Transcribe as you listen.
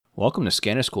Welcome to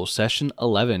Scanner School Session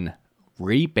 11,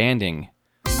 Rebanding.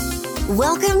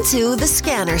 Welcome to the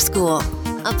Scanner School,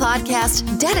 a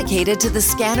podcast dedicated to the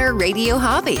scanner radio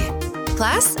hobby.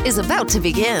 Class is about to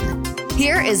begin.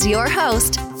 Here is your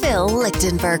host, Phil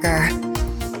Lichtenberger.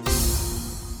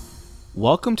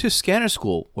 Welcome to Scanner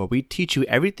School, where we teach you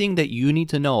everything that you need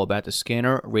to know about the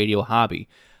scanner radio hobby.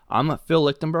 I'm Phil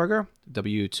Lichtenberger,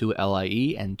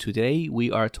 W2LIE, and today we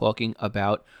are talking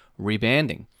about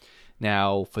rebanding.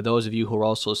 Now, for those of you who are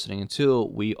also listening too,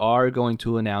 we are going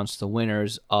to announce the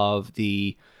winners of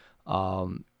the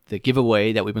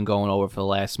giveaway that we've been going over for the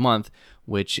last month,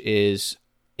 which is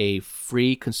a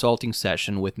free consulting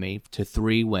session with me to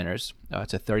 3 winners.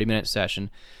 It's a 30-minute session,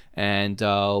 and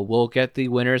we'll get the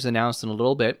winners announced in a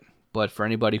little bit. But for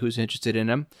anybody who's interested in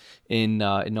them, in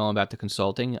knowing about the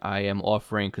consulting, I am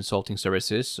offering consulting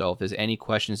services. So if there's any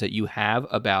questions that you have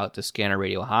about the scanner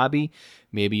radio hobby,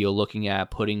 maybe you're looking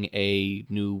at putting a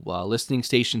new listening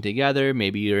station together,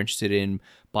 maybe you're interested in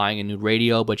buying a new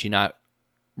radio, but you're not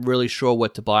really sure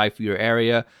what to buy for your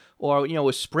area, or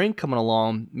with spring coming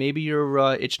along, maybe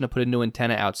you're itching to put a new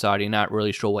antenna outside. You're not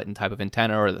really sure what type of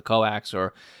antenna or the coax,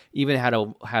 or even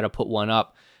how to put one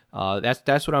up.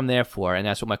 That's what I'm there for, and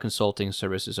that's what my consulting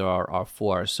services are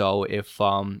for. So if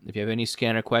you have any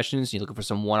scanner questions, you're looking for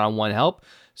some one-on-one help,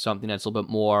 something that's a little bit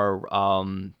more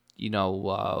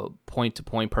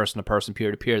point-to-point, person-to-person,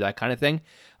 peer-to-peer, that kind of thing,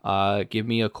 give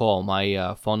me a call.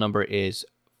 My phone number is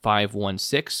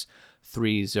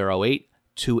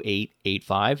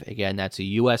 516-308-2885. Again, that's a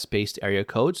U.S.-based area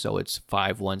code, so it's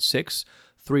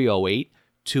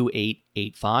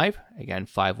 516-308-2885. Again,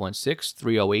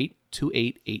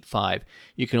 516-308-2885.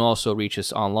 You can also reach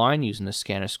us online using the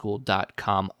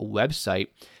scannerschool.com website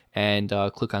and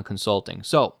click on consulting.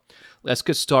 So let's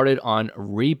get started on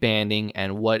rebanding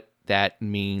and what that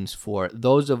means for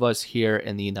those of us here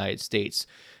in the United States,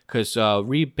 because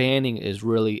rebanding is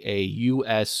really a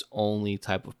U.S. only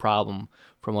type of problem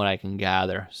from what I can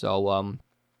gather. So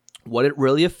what it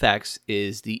really affects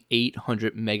is the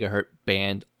 800 megahertz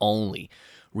band only.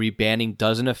 Rebanding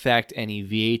doesn't affect any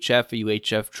VHF or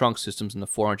UHF trunk systems in the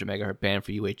 400 megahertz band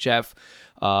for UHF,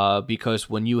 because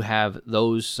when you have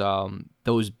those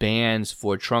bands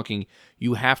for trunking,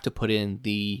 you have to put in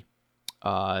the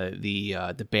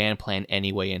band plan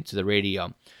anyway into the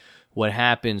radio. What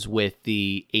happens with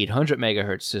the 800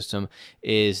 megahertz system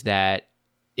is that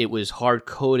it was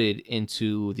hard-coded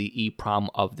into the EEPROM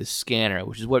of the scanner,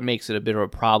 which is what makes it a bit of a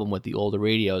problem with the older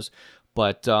radios.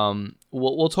 But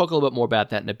we'll talk a little bit more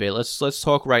about that in a bit. Let's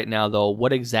talk right now, though,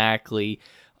 what exactly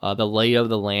the lay of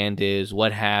the land is,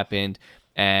 what happened,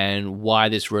 and why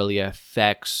this really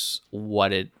affects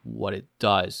what it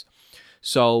does.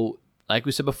 So, like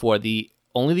we said before,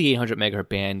 only the 800 megahertz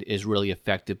band is really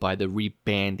affected by the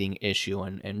rebanding issue,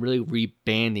 and really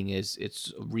rebanding is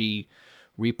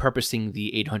repurposing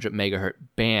the 800 megahertz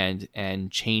band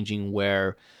and changing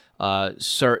where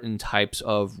certain types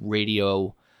of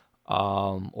radio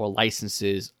or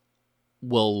licenses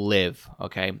will live.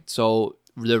 Okay, so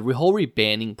the whole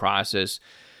rebanding process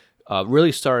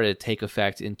really started to take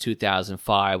effect in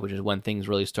 2005, which is when things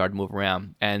really started to move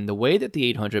around. And the way that the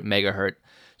 800 megahertz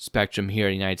spectrum here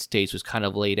in the United States was kind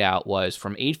of laid out was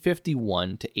from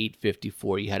 851 to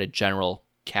 854, you had a general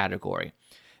category.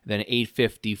 Then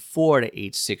 854 to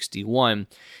 861,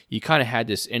 you kind of had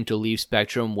this interleaf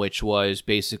spectrum, which was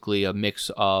basically a mix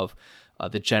of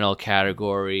the general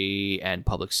category and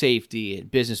public safety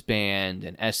and business band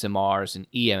and SMRs and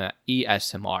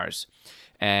ESMRs.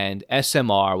 And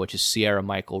SMR, which is Sierra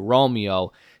Michael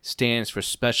Romeo, stands for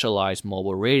Specialized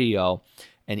Mobile Radio.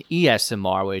 And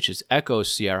ESMR, which is Echo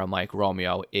Sierra Mike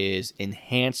Romeo, is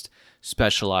Enhanced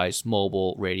Specialized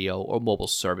Mobile Radio or Mobile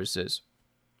Services.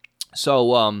 So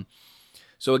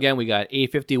again, we got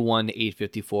 851 to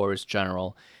 854 is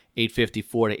general.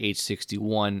 854 to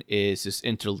 861 is this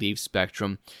interleaf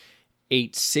spectrum.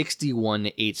 861 to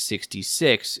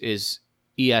 866 is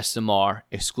ESMR,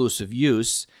 exclusive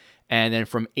use. And then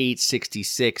from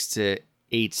 866 to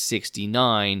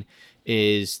 869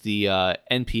 is the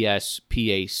NPS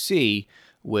PAC,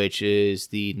 which is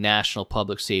the National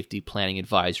Public Safety Planning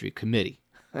Advisory Committee.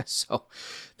 So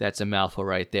that's a mouthful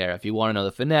right there. If you want to know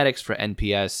the phonetics for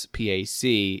NPS PAC,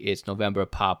 it's November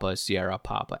Papa Sierra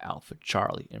Papa Alpha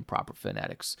Charlie in proper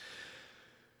phonetics.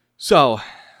 So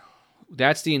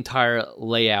that's the entire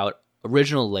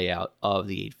original layout of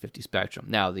the 850 spectrum.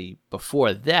 Now,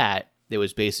 before that, there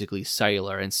was basically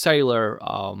cellular, and cellular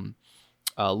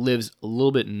lives a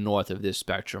little bit north of this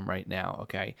spectrum right now,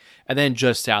 okay? And then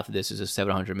just south of this is a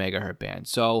 700 megahertz band.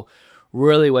 So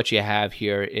really what you have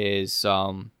here is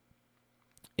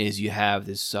is you have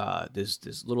this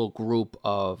this little group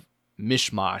of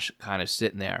mishmash kind of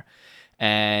sitting there.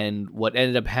 And what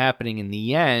ended up happening in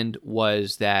the end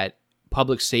was that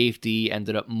public safety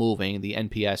ended up moving. The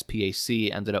NPS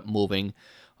PAC ended up moving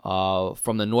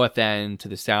from the north end to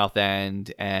the south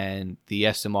end, and the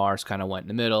SMRs kind of went in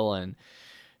the middle, and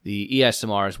the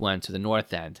ESMRs went to the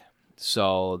north end.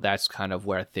 So that's kind of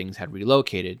where things had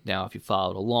relocated. Now, if you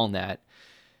followed along that,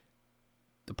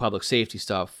 the public safety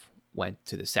stuff went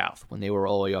to the south. When they were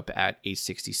all the way up at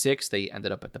 866, they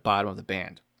ended up at the bottom of the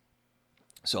band.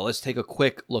 So let's take a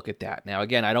quick look at that. Now,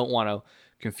 again, I don't want to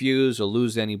confuse or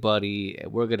lose anybody.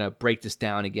 We're going to break this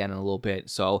down again in a little bit.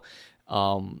 So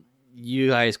you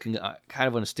guys can kind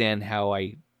of understand how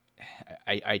I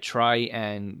try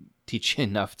and teach you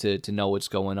enough to know what's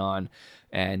going on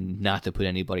and not to put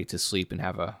anybody to sleep and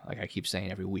have like I keep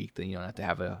saying every week, that not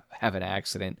to have an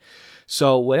accident.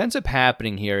 So what ends up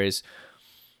happening here is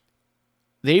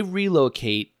they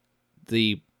relocate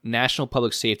the National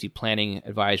Public Safety Planning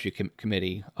Advisory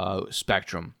Committee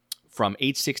spectrum from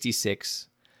 866,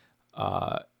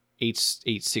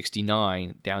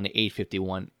 869 down to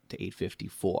 851 to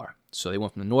 854. So they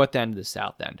went from the north end to the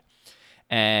south end.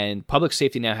 And public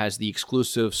safety now has the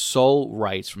exclusive sole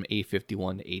rights from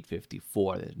 851 to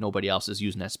 854. Nobody else is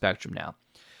using that spectrum now.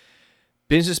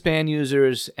 Business band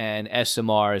users and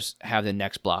SMRs have the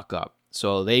next block up.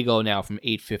 So they go now from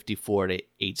 854 to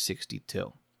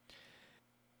 862.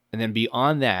 And then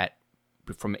beyond that,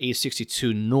 from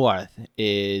 862 north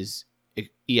is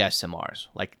ESMRs,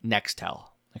 like Nextel.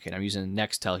 Okay, and I'm using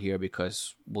Nextel here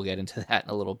because we'll get into that in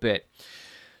a little bit.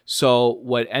 So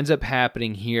what ends up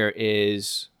happening here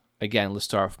is, again, let's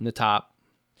start from the top.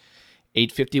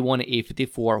 851 to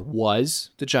 854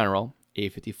 was the general.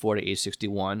 854 to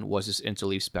 861 was this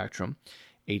interleaf spectrum.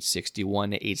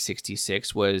 861 to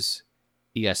 866 was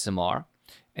ESMR.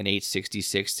 And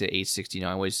 866 to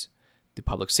 869 was the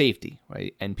public safety,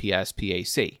 right? NPS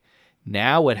PAC.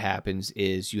 Now what happens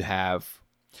is you have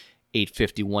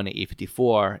 851 to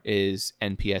 854 is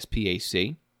NPS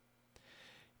PAC.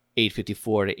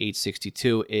 854 to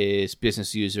 862 is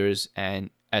business users and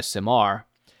SMR,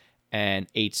 and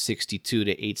 862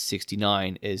 to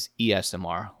 869 is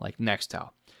ESMR, like Nextel.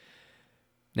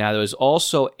 Now, there was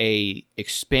also a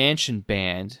expansion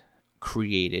band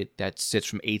created that sits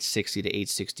from 860 to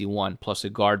 861, plus a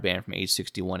guard band from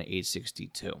 861 to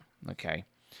 862. Okay.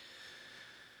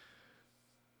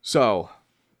 So,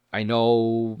 I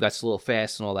know that's a little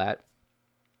fast and all that,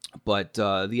 but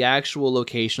the actual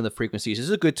location of the frequencies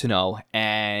is good to know.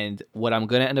 And what I'm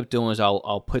going to end up doing is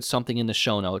I'll put something in the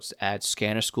show notes at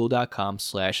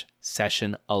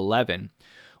scannerschool.com/session11,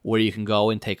 where you can go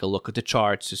and take a look at the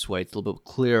charts. This way it's a little bit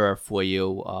clearer for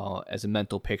you as a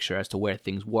mental picture as to where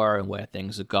things were and where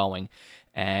things are going.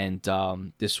 And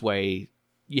this way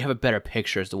you have a better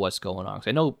picture as to what's going on. 'Cause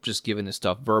I know just giving this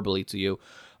stuff verbally to you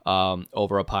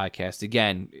over a podcast,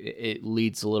 again, it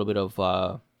leads a little bit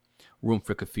of room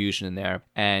for confusion in there.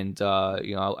 And,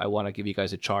 I want to give you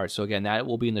guys a chart. So again, that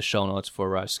will be in the show notes for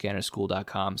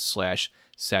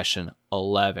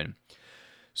scannerschool.com/session11.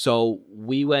 So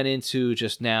we went into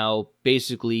just now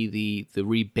basically the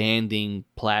rebanding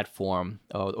platform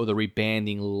or the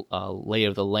rebanding lay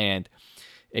of the land,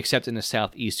 except in the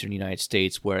southeastern United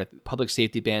States, where public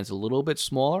safety band's a little bit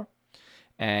smaller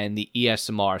and the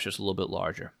ESMR is just a little bit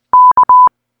larger.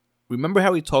 Remember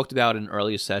how we talked about in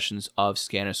earlier sessions of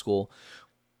Scanner School?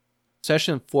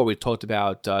 Session 4, we talked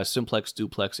about simplex,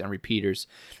 duplex, and repeaters.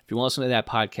 If you want to listen to that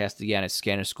podcast again, it's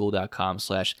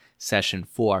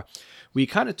scannerschool.com/session4. We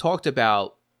kind of talked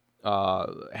about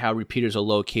how repeaters are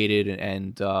located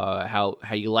and how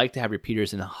you like to have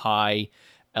repeaters in high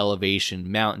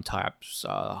elevation, mountaintops,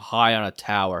 high on a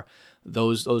tower,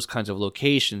 those kinds of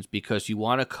locations, because you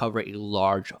want to cover a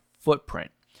large footprint.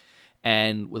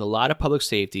 And with a lot of public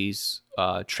safeties,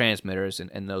 transmitters,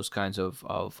 and those kinds of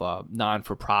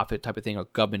non-for-profit type of thing, or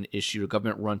government issued or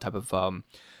government-run type of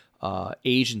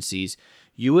agencies,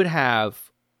 you would have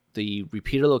the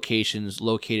repeater locations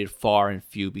located far and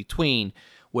few between,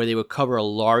 where they would cover a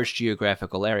large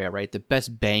geographical area, right? The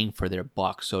best bang for their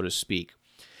buck, so to speak.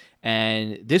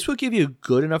 And this would give you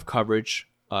good enough coverage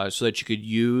so that you could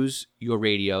use your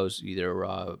radios,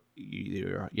 either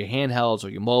your handhelds or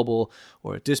your mobile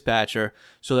or a dispatcher,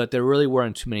 so that there really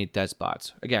weren't too many dead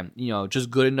spots. Again, just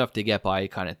good enough to get by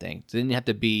kind of thing. It didn't have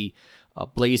to be a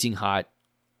blazing hot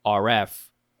RF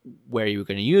where you were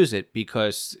going to use it,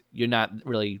 because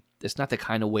it's not the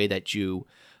kind of way that you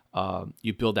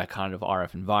build that kind of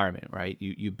RF environment, right?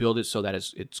 You build it so that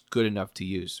it's good enough to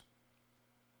use.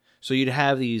 So you'd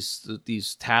have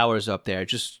these towers up there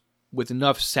just with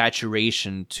enough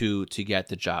saturation to get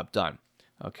the job done.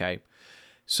 Okay.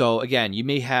 So again, you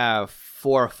may have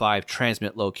 4 or 5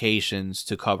 transmit locations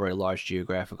to cover a large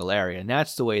geographical area, and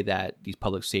that's the way that these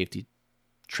public safety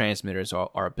transmitters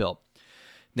are built.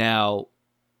 Now,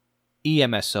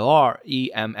 EMSRs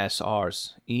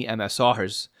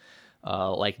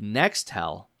like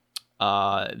Nextel,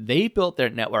 they built their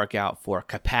network out for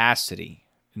capacity,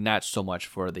 not so much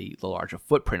for the larger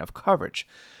footprint of coverage.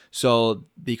 So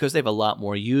because they have a lot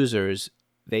more users,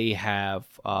 they have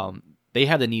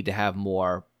the need to have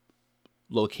more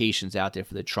locations out there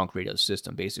for the trunk radio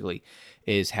system, basically,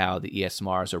 is how the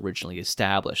ESMRs originally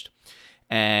established.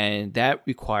 And that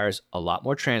requires a lot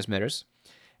more transmitters.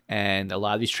 And a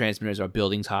lot of these transmitters are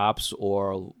building tops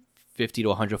or 50 to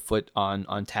 100 foot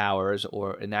on towers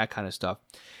and that kind of stuff.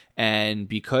 And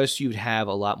because you'd have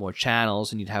a lot more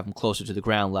channels and you'd have them closer to the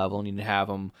ground level and you'd have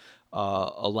them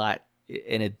a lot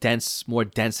in a more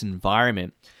dense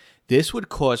environment, this would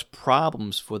cause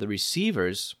problems for the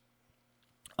receivers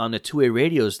on the two-way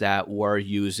radios that were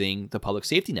using the public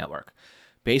safety network.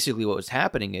 Basically, what was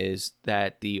happening is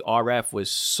that the RF was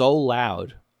so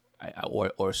loud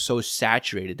or so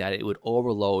saturated that it would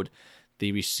overload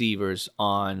the receivers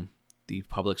on the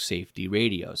public safety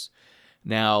radios.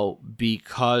 Now,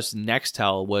 because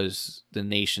Nextel was one of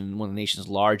the nation's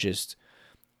largest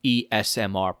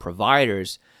ESMR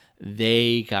providers,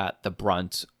 they got the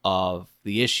brunt of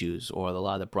the issues, or a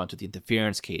lot of the brunt of the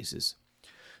interference cases.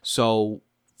 So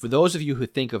for those of you who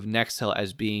think of Nextel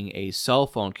as being a cell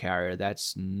phone carrier,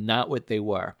 that's not what they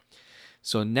were.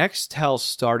 So Nextel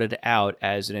started out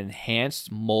as an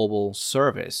enhanced mobile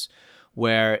service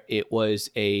where it was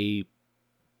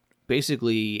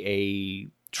basically a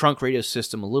trunk radio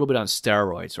system a little bit on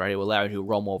steroids, right? It would allow you to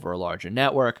roam over a larger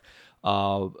network.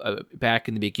 Back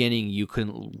in the beginning, you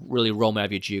couldn't really roam out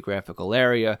of your geographical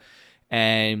area.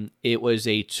 And it was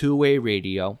a two-way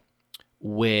radio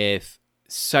with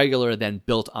cellular then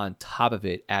built on top of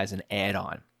it as an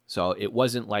add-on. So it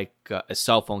wasn't like a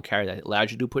cell phone carrier that allowed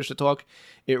you to do push-to-talk.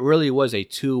 It really was a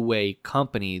two-way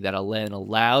company that then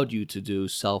allowed you to do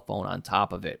cell phone on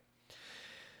top of it.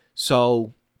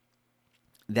 So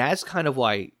that's kind of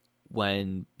why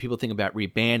when people think about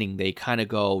rebanding, they kind of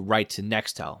go right to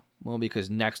Nextel. Well, because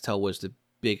Nextel was the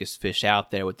biggest fish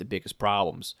out there with the biggest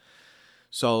problems.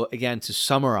 So again, to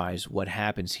summarize, what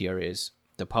happens here is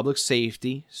the public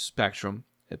safety spectrum,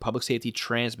 the public safety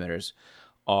transmitters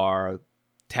are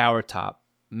tower top,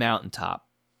 mountaintop,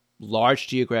 large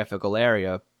geographical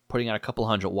area, putting out a couple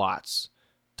hundred watts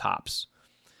tops.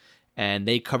 And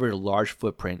they covered a large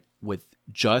footprint with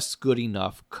just good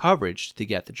enough coverage to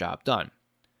get the job done.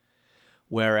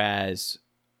 Whereas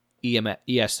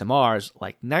ESMRs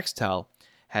like Nextel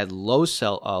had low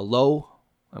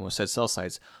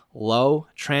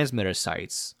transmitter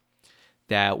sites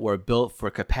that were built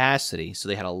for capacity. So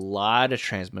they had a lot of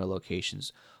transmitter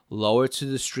locations lower to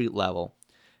the street level,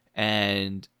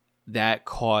 and that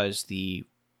caused the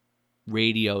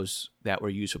radios that were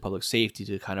used for public safety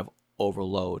to kind of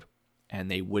overload,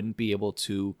 and they wouldn't be able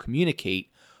to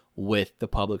communicate with the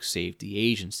public safety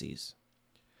agencies.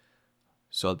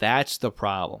 So that's the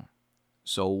problem.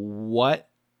 So what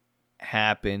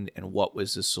happened and what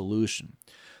was the solution?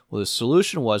 Well, the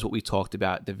solution was what we talked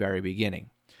about at the very beginning.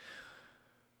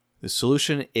 The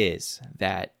solution is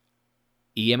that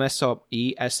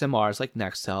ESMRs like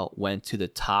Nextel went to the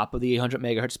top of the 800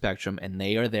 megahertz spectrum, and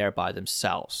they are there by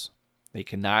themselves. They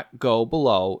cannot go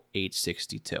below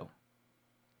 862.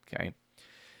 Okay.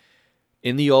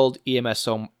 In the old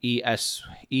EMSR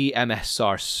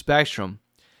spectrum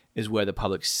is where the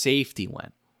public safety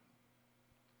went.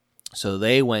 So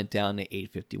they went down to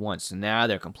 851. So now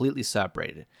they're completely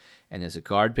separated. And there's a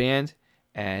guard band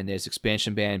and there's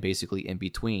expansion band basically in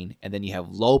between. And then you have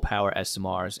low power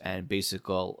SMRs and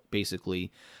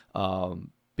basically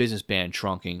business band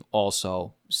trunking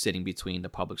also sitting between the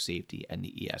public safety and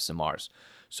the ESMRs.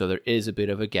 So there is a bit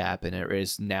of a gap, and there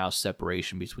is now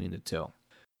separation between the two.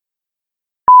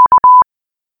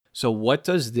 So what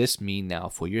does this mean now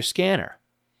for your scanner?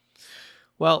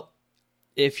 Well,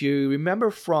 if you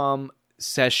remember from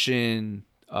session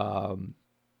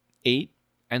 8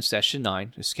 and session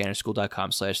 9,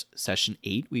 scannerschool.com/session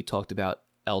 8, we talked about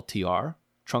LTR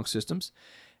trunk systems.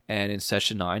 And in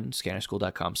session 9,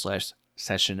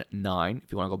 scannerschool.com/session 9,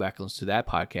 if you want to go back and listen to that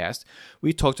podcast,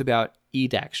 we talked about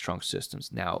EDAX trunk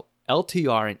systems. Now,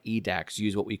 LTR and EDAX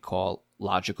use what we call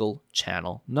logical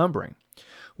channel numbering,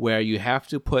 where you have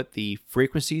to put the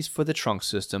frequencies for the trunk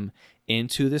system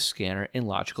into the scanner in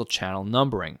logical channel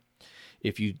numbering.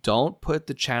 If you don't put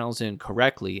the channels in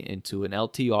correctly into an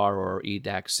LTR or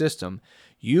EDAX system,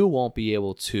 you won't be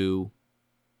able to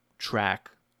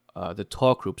track the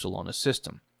talk groups along the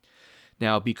system.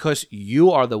 Now, because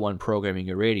you are the one programming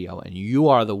your radio and you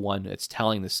are the one that's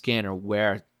telling the scanner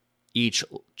where each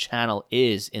channel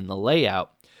is in the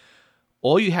layout,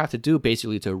 all you have to do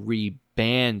basically to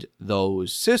reband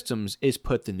those systems is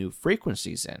put the new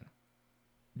frequencies in.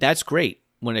 That's great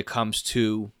when it comes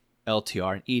to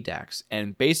LTR and EDAX.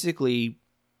 And basically,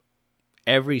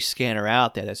 every scanner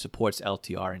out there that supports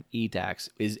LTR and EDAX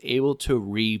is able to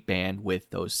reband with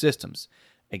those systems.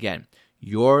 Again,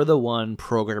 you're the one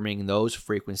programming those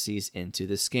frequencies into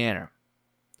the scanner.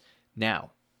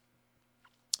 Now,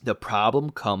 the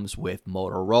problem comes with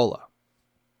Motorola.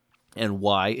 And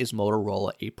why is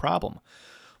Motorola a problem?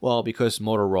 Well, because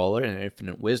Motorola, in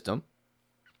infinite wisdom,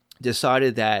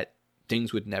 decided that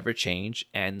things would never change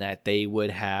and that they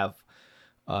would have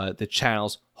the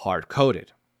channels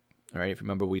hard-coded. All right, if you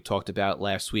remember, we talked about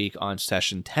last week on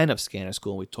session 10 of Scanner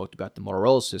School, and we talked about the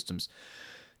Motorola systems,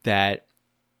 that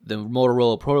the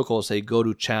Motorola protocols say go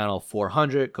to channel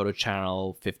 400, go to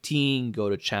channel 15, go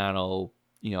to channel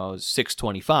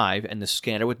 625, and the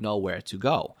scanner would know where to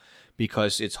go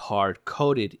because it's hard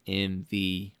coded in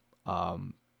the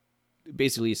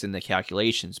basically it's in the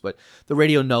calculations, but the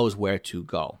radio knows where to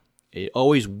go. It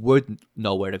always would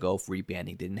know where to go if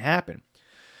rebanding didn't happen.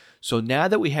 So now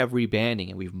that we have rebanding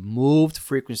and we've moved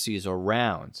frequencies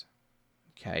around,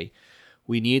 okay,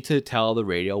 we need to tell the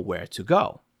radio where to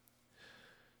go.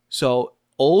 So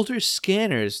older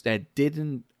scanners that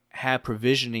didn't have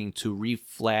provisioning to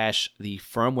reflash the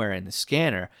firmware in the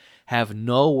scanner have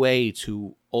no way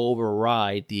to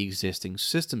override the existing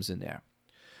systems in there.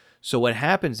 So what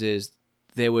happens is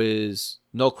there was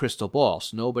no crystal ball.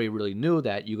 So nobody really knew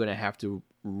that you're going to have to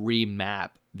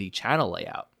remap the channel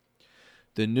layout.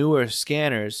 The newer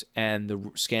scanners and the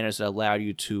scanners that allow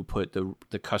you to put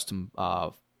the custom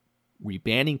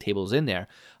rebanding tables in there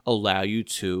allow you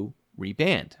to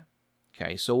reband.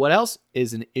 Okay, so what else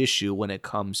is an issue when it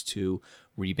comes to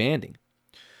rebanding?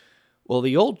 Well,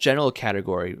 the old general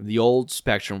category, the old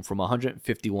spectrum from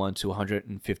 151 to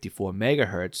 154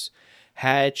 megahertz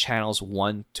had channels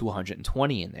 1 to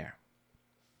 120 in there.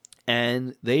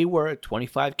 And they were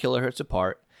 25 kilohertz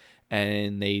apart,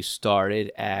 and they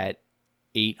started at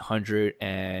 800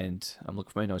 and I'm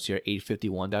looking for my notes here,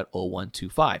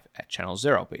 851.0125 at channel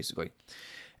 0, basically.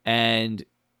 And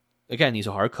again, these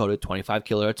are hard-coded, 25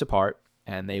 kilohertz apart,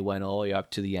 and they went all the way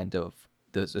up to the end of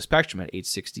the spectrum at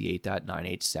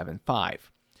 868.9875.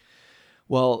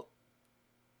 Well,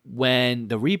 when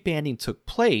the rebanding took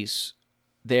place,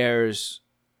 there's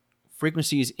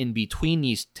frequencies in between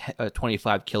these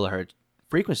 25 kilohertz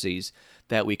frequencies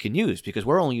that we can use because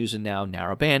we're only using now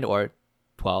narrowband or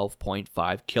 12.5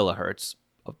 kilohertz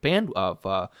of bandwidth.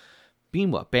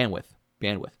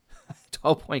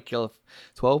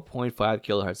 12.5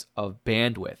 kilohertz of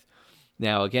bandwidth.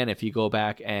 Now, again, if you go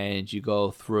back and you go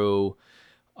through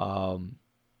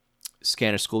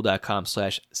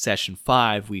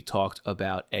scannerschool.com/session5, we talked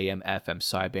about AM, FM,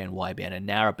 sideband, wideband, and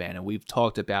narrowband, and we've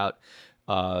talked about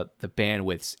the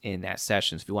bandwidths in that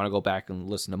session. So if you want to go back and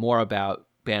listen to more about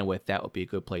bandwidth, that would be a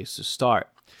good place to start.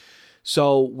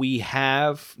 So we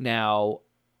have now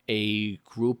a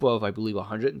group of, I believe,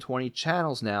 120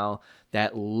 channels now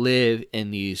that live in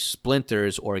these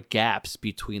splinters or gaps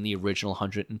between the original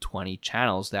 120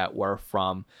 channels that were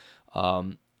from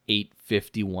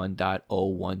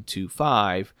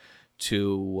 851.0125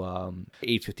 to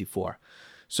 854.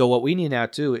 So what we need now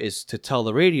to do is to tell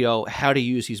the radio how to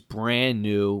use these brand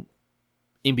new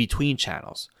in-between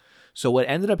channels. So what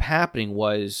ended up happening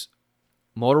was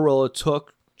Motorola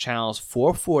took channels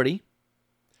 440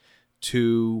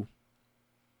 to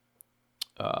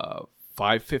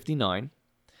 559,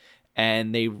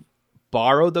 and they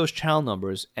borrowed those channel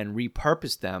numbers and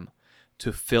repurposed them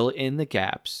to fill in the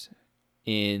gaps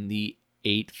in the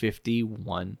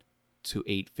 851 to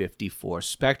 854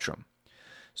 spectrum.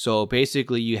 So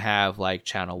basically you have like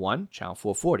channel 1, channel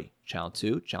 440, channel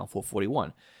 2, channel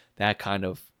 441, that kind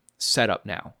of setup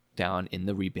now down in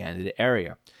the rebanded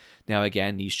area. Now,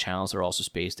 again, these channels are also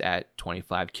spaced at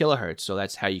 25 kilohertz. So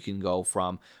that's how you can go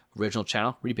from original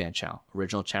channel, reband channel,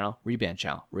 original channel, reband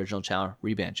channel, original channel,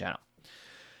 reband channel.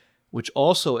 Which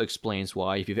also explains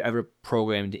why, if you've ever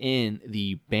programmed in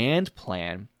the band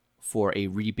plan for a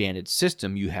rebanded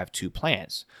system, you have two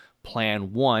plans.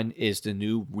 Plan 1 is the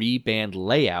new reband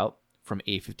layout from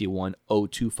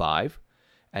 851.025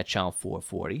 at channel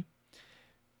 440.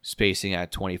 Spacing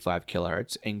at 25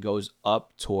 kilohertz and goes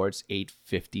up towards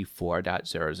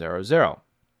 854.000.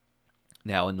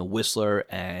 Now, in the Whistler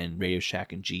and Radio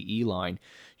Shack and GE line,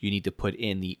 you need to put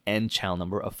in the end channel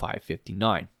number of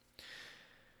 559.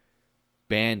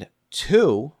 Band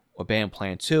 2, or band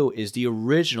plan 2 is the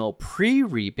original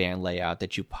pre-reband layout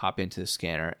that you pop into the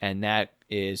scanner, and that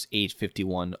is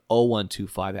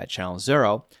 851.0125 at channel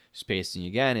 0. Spacing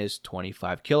again is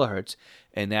 25 kilohertz,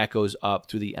 and that goes up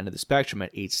through the end of the spectrum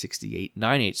at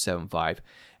 868.9875.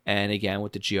 And again,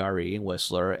 with the GRE and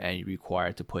Whistler, and you're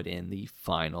required to put in the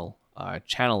final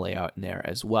channel layout in there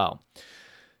as well.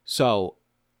 So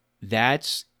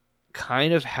that's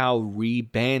kind of how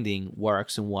rebanding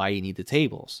works and why you need the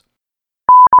tables.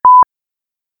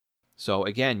 So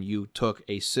again, you took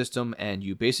a system and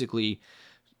you basically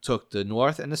took the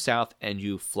north and the south and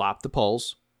you flopped the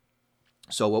poles.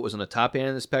 So what was on the top end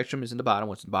of the spectrum is in the bottom.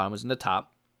 What's in the bottom is in the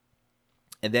top.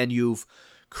 And then you've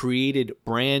created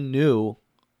brand new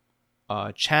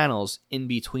channels in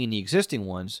between the existing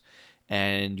ones.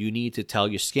 And you need to tell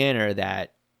your scanner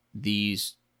that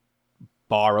these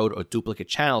borrowed or duplicate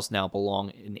channels now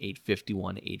belong in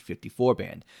 851 to 854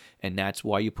 band. And that's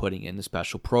why you're putting in the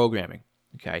special programming.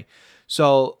 Okay,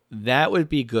 so that would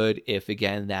be good if,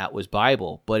 again, that was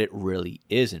Bible, but it really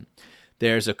isn't.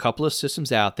 There's a couple of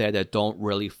systems out there that don't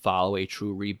really follow a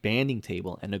true rebanding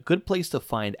table, and a good place to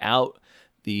find out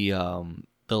the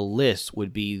list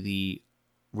would be the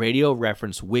Radio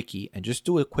Reference Wiki, and just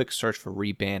do a quick search for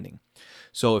rebanding.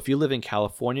 So if you live in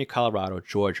California, Colorado,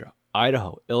 Georgia,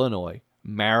 Idaho, Illinois,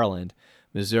 Maryland,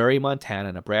 Missouri,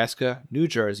 Montana, Nebraska, New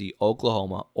Jersey,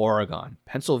 Oklahoma, Oregon,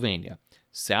 Pennsylvania,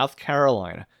 South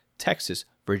Carolina, Texas,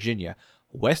 Virginia,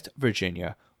 West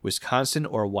Virginia, Wisconsin,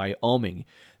 or Wyoming,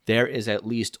 there is at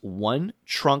least one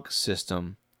trunk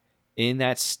system in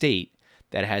that state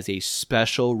that has a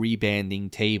special rebanding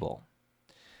table.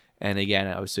 And again,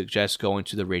 I would suggest going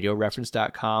to the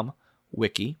radioreference.com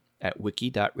wiki at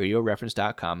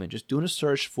wiki.radioreference.com and just doing a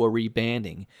search for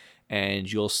rebanding, and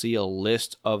you'll see a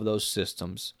list of those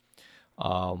systems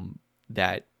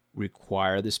that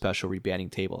require the special rebanding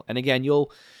table. And again, you'll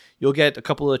get a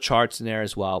couple of charts in there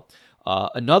as well.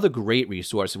 Another great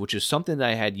resource, which is something that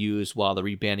I had used while the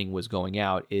rebanding was going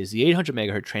out, is the 800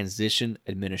 megahertz Transition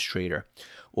Administrator,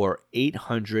 or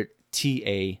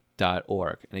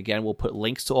 800ta.org. And again, we'll put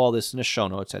links to all this in the show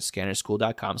notes at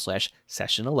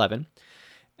scannerschool.com/session11.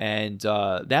 And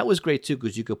that was great too,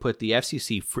 because you could put the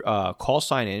FCC call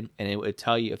sign in, and it would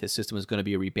tell you if the system is going to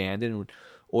be rebanded,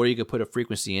 or you could put a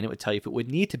frequency in, it would tell you if it would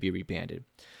need to be rebanded.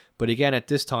 But again, at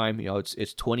this time, it's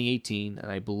 2018, and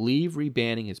I believe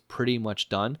rebanding is pretty much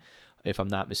done, if I'm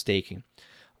not mistaken.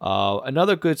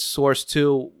 Another good source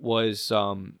too was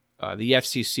the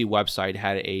FCC website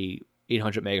had a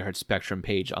 800 megahertz spectrum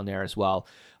page on there as well.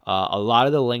 A lot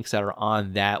of the links that are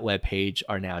on that web page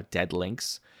are now dead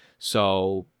links.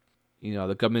 So,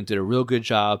 the government did a real good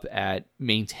job at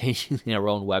maintaining their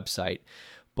own website.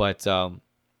 But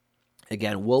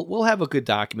again, we'll have a good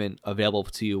document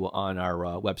available to you on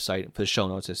our website for the show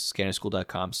notes at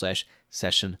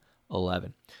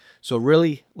scannerschool.com/session11. So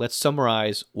really, let's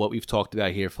summarize what we've talked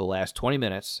about here for the last 20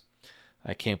 minutes.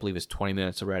 I can't believe it's 20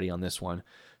 minutes already on this one.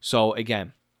 So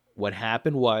again, what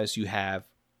happened was you have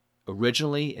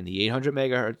originally in the 800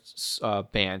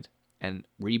 megahertz band, and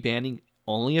rebanding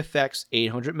only affects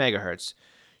 800 megahertz.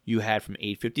 You had from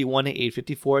 851 to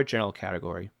 854 general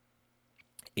category,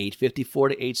 854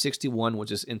 to 861,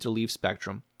 which is interleave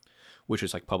spectrum, which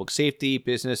is like public safety,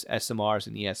 business, SMRs,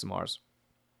 and ESMRs.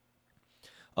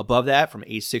 Above that, from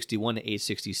 861 to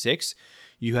 866,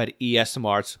 you had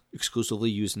ESMRs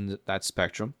exclusively using that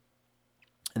spectrum.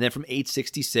 And then from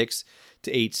 866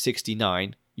 to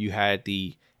 869, you had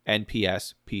the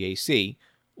NPS PAC,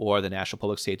 or the National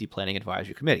Public Safety Planning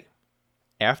Advisory Committee.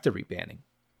 After rebanding,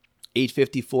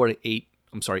 851 to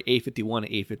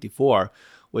 854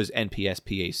 was NPS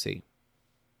PAC.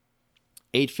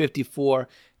 854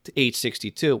 to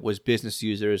 862 was business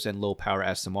users and low power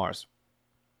SMRs.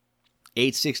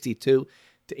 862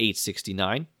 to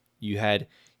 869, you had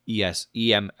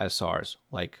EMSRs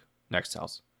like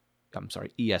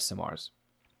ESMRs.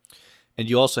 And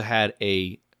you also had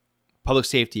a public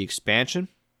safety expansion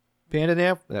band in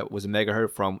there that was a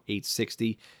megahertz from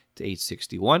 860 to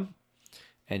 861.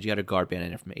 And you had a guard band in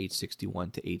there from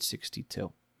 861 to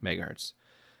 862 megahertz.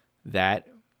 That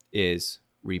is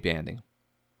rebanding.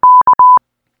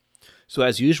 So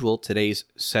as usual, today's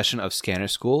session of Scanner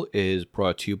School is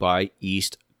brought to you by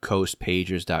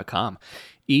EastCoastPagers.com.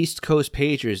 East Coast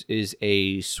Pagers is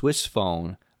a Swiss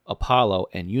phone, Apollo,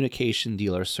 and Unication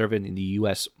dealer serving in the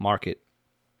U.S. market.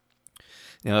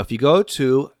 Now, if you go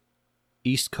to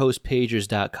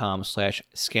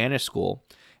EastCoastPagers.com/ScannerSchool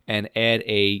and add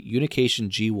a Unication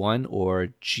G1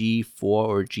 or G4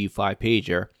 or G5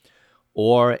 pager,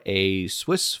 or a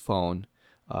Swiss phone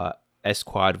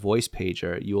S-Quad voice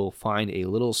pager, you will find a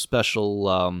little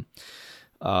special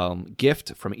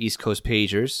gift from East Coast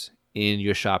Pagers in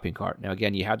your shopping cart. Now,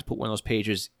 again, you have to put one of those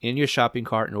pagers in your shopping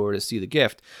cart in order to see the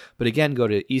gift. But again, go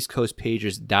to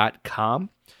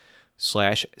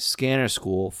eastcoastpagers.com/scanner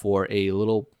school for a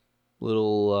little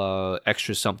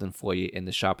extra something for you in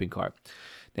the shopping cart.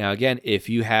 Now, again, if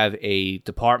you have a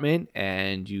department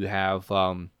and you have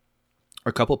a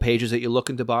couple pages that you're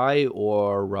looking to buy,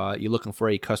 or you're looking for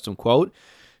a custom quote,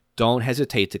 don't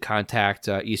hesitate to contact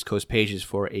East Coast Pagers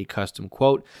for a custom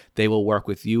quote. They will work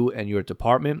with you and your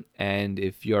department. And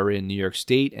if you're in New York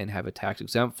State and have a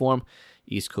tax-exempt form,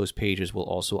 East Coast Pagers will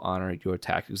also honor your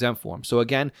tax-exempt form. So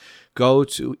again, go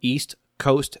to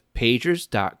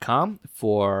eastcoastpagers.com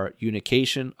for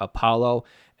Unication, Apollo,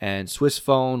 and Swiss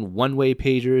Phone one-way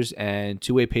pagers and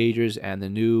two-way pagers, and the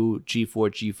new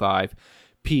G4, G5,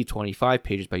 P25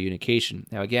 pagers by Unication.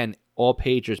 Now again, all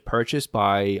Unication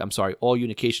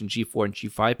G4 and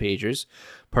G5 pagers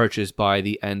purchased by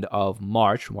the end of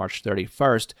March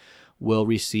 31st, will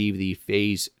receive the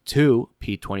Phase 2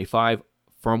 P25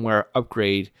 firmware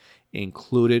upgrade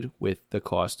included with the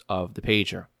cost of the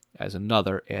pager as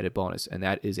another added bonus, and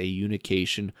that is a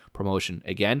Unication promotion.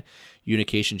 Again,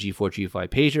 Unication G4, G5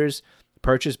 pagers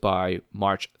purchased by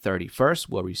March 31st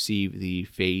will receive the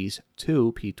Phase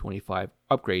 2 P25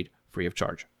 upgrade free of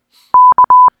charge.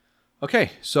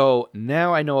 Okay, so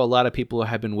now I know a lot of people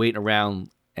have been waiting around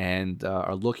and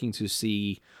are looking to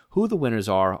see who the winners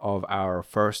are of our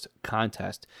first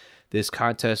contest. This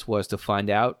contest was to find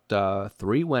out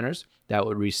 3 winners that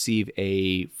would receive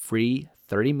a free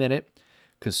 30-minute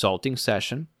consulting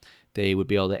session. They would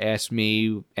be able to ask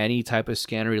me any type of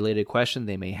scanner-related question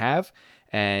they may have,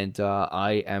 and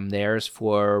I am theirs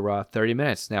for 30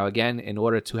 minutes. Now, again, in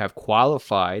order to have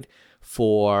qualified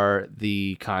for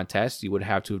the contest, you would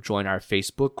have to join our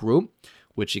Facebook group,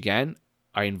 which, again,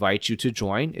 I invite you to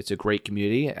join. It's a great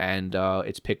community, and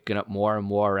it's picking up more and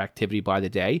more activity by the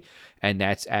day, and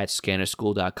that's at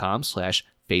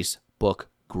scannerschool.com/Facebook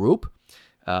group.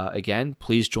 Again,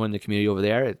 please join the community over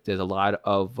there. There's a lot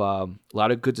of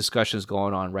good discussions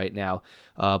going on right now,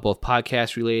 both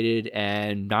podcast related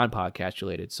and non-podcast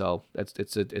related. So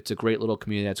it's a great little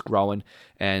community that's growing,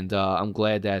 and I'm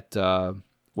glad that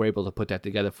we're able to put that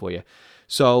together for you.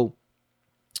 So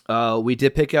we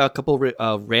did pick a couple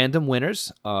random winners.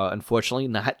 Unfortunately,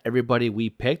 not everybody we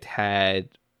picked had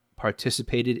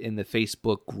participated in the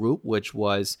Facebook group, which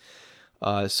was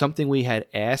something we had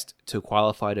asked to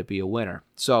qualify to be a winner.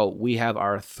 So we have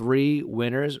our 3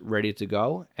 winners ready to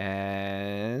go,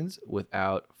 and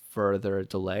without further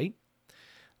delay,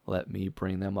 let me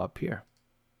bring them up here.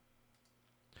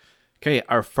 Okay,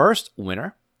 our first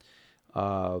winner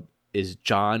is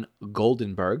John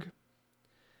Goldenberg.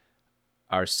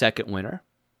 Our second winner,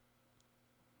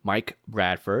 Mike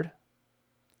Bradford.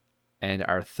 And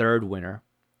our third winner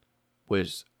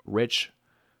was Rich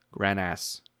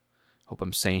Granas. Hope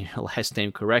I'm saying your last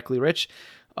name correctly, Rich.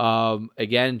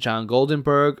 Again, John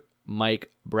Goldenberg,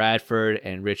 Mike Bradford,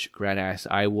 and Rich Granas.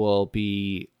 I will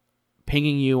be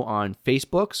pinging you on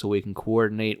Facebook so we can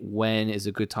coordinate when is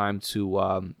a good time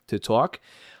to talk.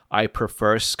 I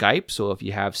prefer Skype, so if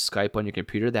you have Skype on your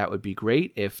computer, that would be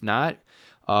great. If not,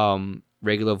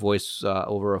 regular voice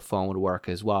over a phone would work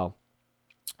as well.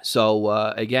 So,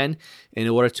 again, in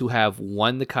order to have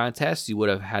won the contest, you would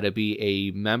have had to be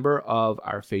a member of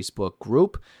our Facebook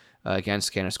group. Again,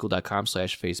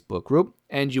 scannerschool.com/Facebook group.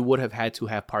 And you would have had to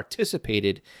have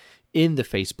participated in the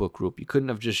Facebook group. You couldn't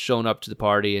have just shown up to the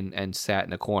party and sat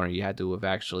in a corner. You had to have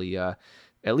actually at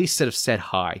least said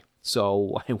hi.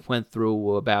 So I went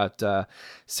through about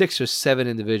 6 or 7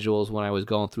 individuals when I was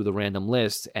going through the random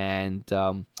list, and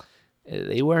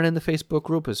they weren't in the Facebook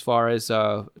group as far as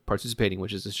participating,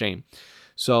 which is a shame.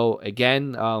 So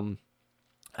again,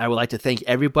 I would like to thank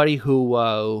everybody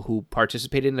who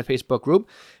participated in the Facebook group.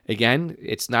 Again,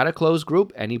 it's not a closed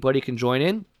group. Anybody can join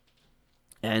in,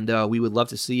 and we would love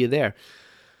to see you there.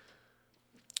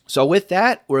 So with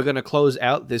that, we're going to close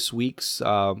out this week's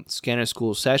Scanner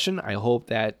School session. I hope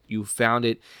that you found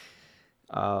it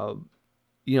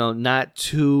not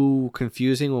too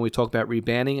confusing when we talk about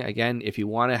rebanding. Again, if you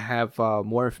want to have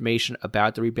more information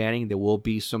about the rebanding, there will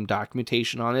be some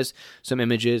documentation on this, some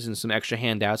images, and some extra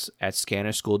handouts at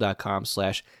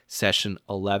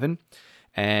scannerschool.com/session11.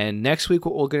 And next week,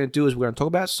 what we're going to do is we're going to talk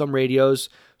about some radios,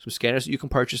 some scanners that you can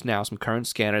purchase now, some current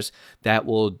scanners that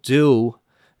will do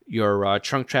your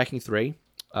trunk tracking 3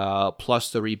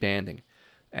 plus the rebanding.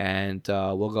 And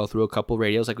we'll go through a couple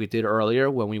radios like we did earlier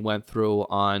when we went through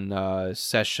on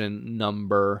session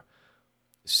number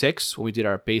 6 when we did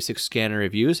our basic scanner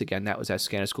reviews. Again, that was at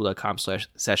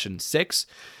scannerschool.com/session6.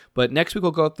 But next week,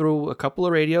 we'll go through a couple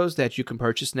of radios that you can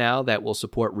purchase now that will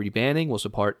support rebanding, will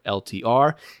support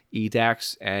LTR,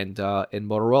 EDAX, and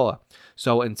Motorola.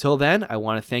 So until then, I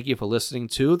want to thank you for listening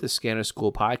to the Scanner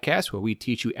School podcast, where we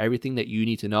teach you everything that you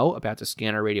need to know about the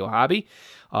scanner radio hobby.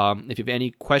 If you have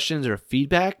any questions or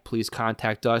feedback, please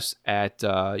contact us at,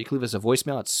 you can leave us a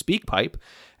voicemail at SpeakPipe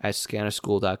at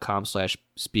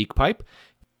scannerschool.com/SpeakPipe.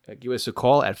 Give us a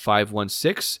call at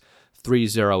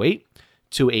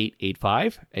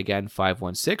 516-308-2885. Again,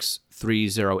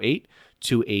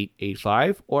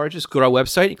 516-308-2885. Or just go to our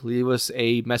website. You can leave us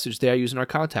a message there using our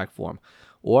contact form.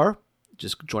 Or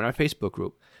just join our Facebook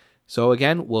group. So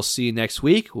again, we'll see you next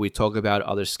week where we talk about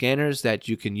other scanners that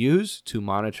you can use to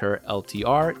monitor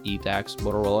LTR, EDAX,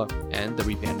 Motorola, and the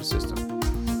rebanding system.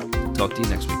 Talk to you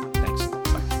next week. Thanks. Bye.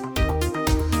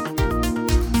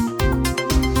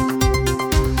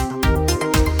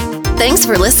 Thanks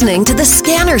for listening to the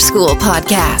Scanner School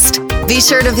podcast. Be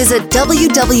sure to visit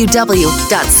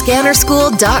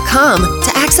www.scannerschool.com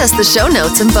to access the show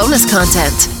notes and bonus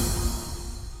content.